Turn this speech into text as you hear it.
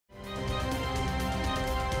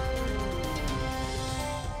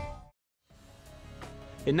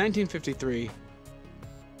In 1953,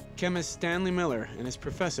 chemist Stanley Miller and his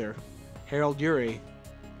professor, Harold Urey,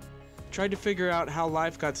 tried to figure out how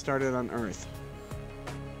life got started on Earth,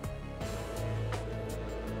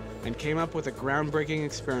 and came up with a groundbreaking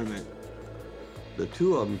experiment. The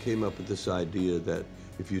two of them came up with this idea that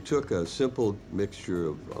if you took a simple mixture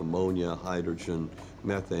of ammonia, hydrogen,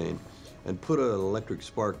 methane, and put an electric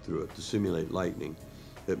spark through it to simulate lightning,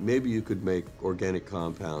 that maybe you could make organic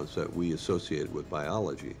compounds that we associate with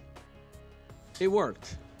biology. It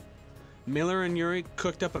worked. Miller and Urey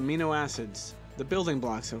cooked up amino acids, the building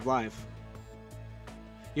blocks of life.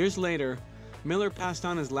 Years later, Miller passed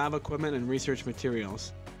on his lab equipment and research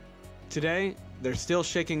materials. Today, they're still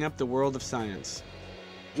shaking up the world of science.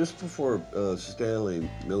 Just before Stanley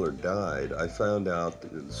Miller died, I found out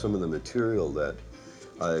that some of the material that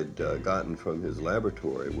I'd gotten from his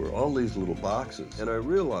laboratory were all these little boxes. And I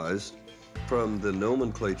realized from the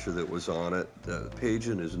nomenclature that was on it, the page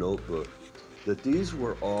in his notebook, that these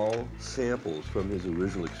were all samples from his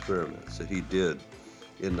original experiments that he did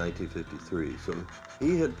in 1953. So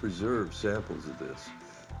he had preserved samples of this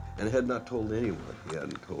and had not told anyone. He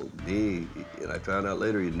hadn't told me, and I found out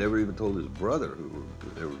later he'd never even told his brother,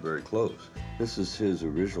 they were very close. This is his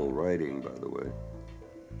original writing, by the way.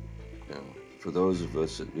 Now, for those of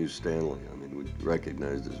us that knew Stanley, I mean, we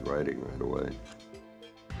recognized his writing right away.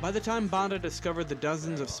 By the time Banda discovered the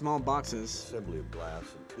dozens of small boxes, Assembly of glass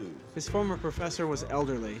and tubes. his former professor was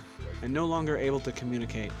elderly and no longer able to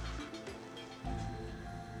communicate.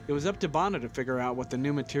 It was up to Banda to figure out what the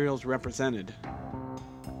new materials represented.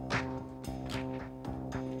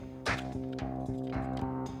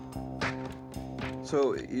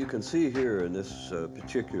 So you can see here in this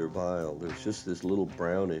particular vial, there's just this little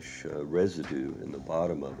brownish residue in the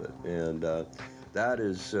bottom of it. And that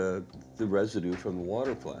is the residue from the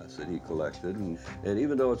water flask that he collected. And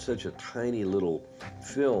even though it's such a tiny little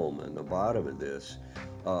film in the bottom of this,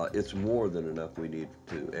 it's more than enough we need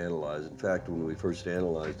to analyze. In fact, when we first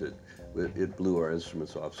analyzed it, it blew our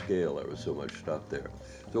instruments off scale. There was so much stuff there.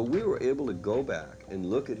 So we were able to go back and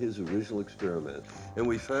look at his original experiment, and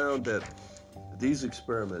we found that these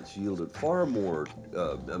experiments yielded far more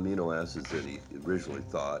amino acids than he originally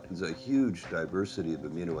thought. There's a huge diversity of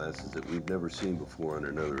amino acids that we've never seen before in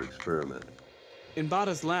another experiment. In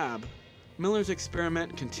Banda's lab, Miller's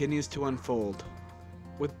experiment continues to unfold,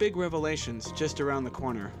 with big revelations just around the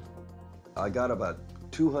corner. I got about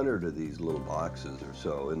 200 of these little boxes or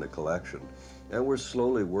so in the collection, and we're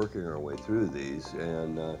slowly working our way through these,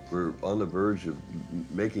 and we're on the verge of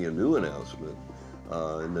making a new announcement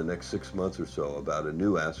in the next 6 months or so about a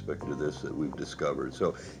new aspect of this that we've discovered.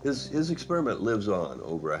 So his experiment lives on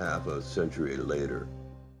over a half a century later.